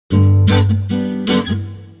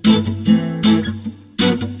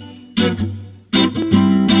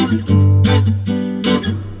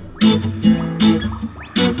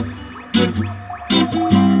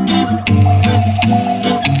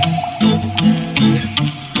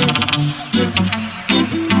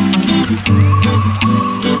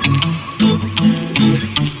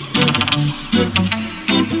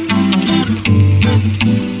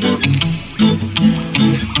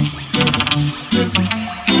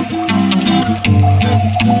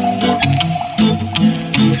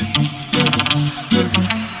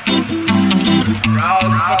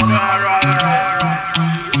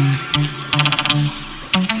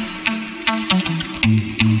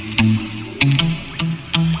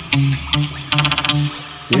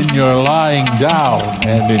In your lying down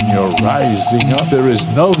and in your rising up, there is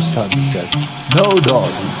no sunset, no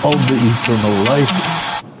dawn, only eternal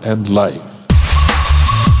light and life.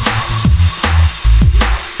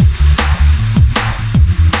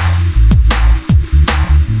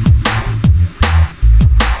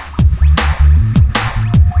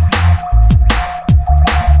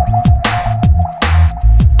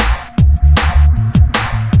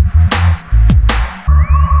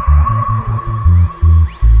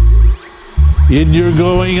 In your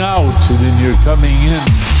going out and in your coming in.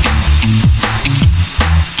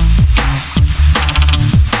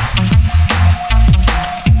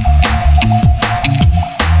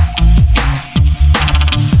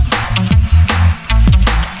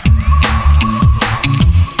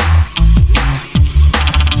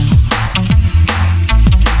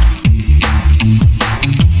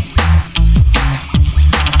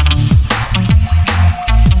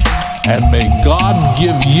 And may God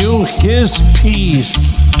give you His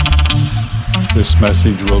peace. This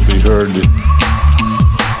message will be heard.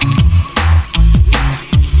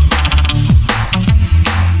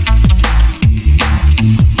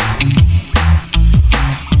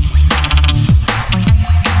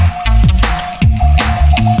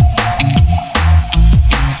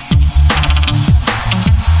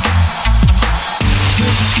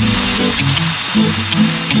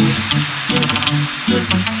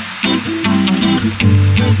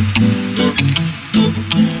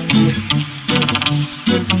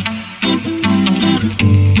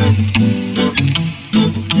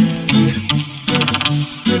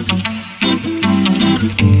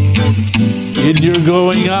 In your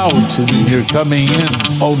going out and in your coming in,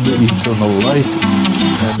 only eternal light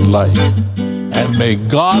and life. And may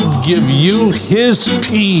God give you His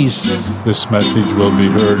peace. This message will be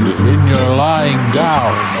heard. In your lying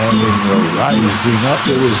down and in your rising up,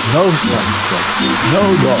 there is no sunset, no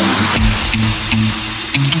dawn.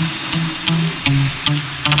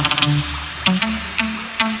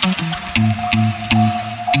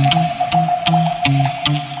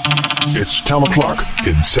 It's 10 o'clock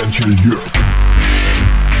in Central Europe.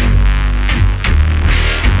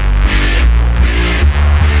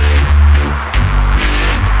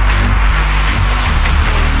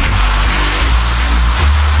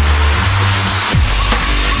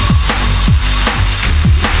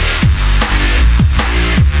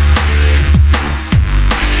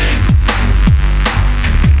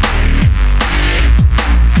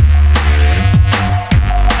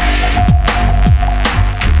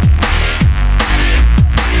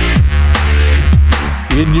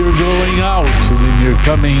 In your going out and in your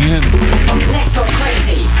coming in. Let's go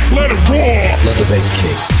crazy. Let it roar. Let the bass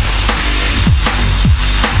kick.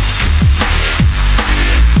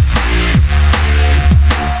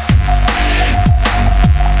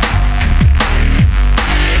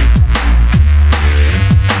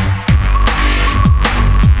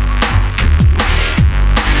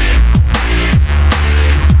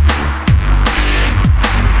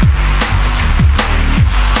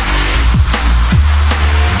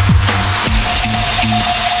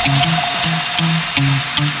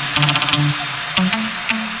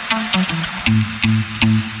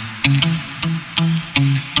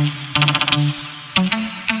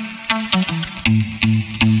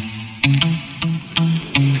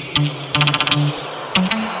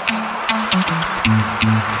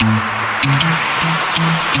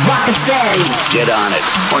 Rock and steady. Get on it.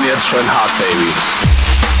 Und jetzt schön hart, baby.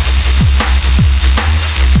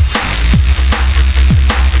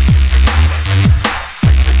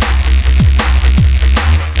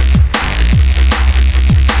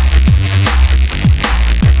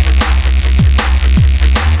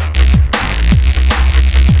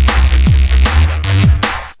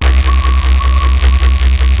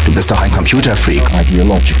 Du bist doch ein Computerfreak.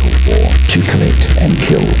 Ideological war to collect and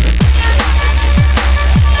kill.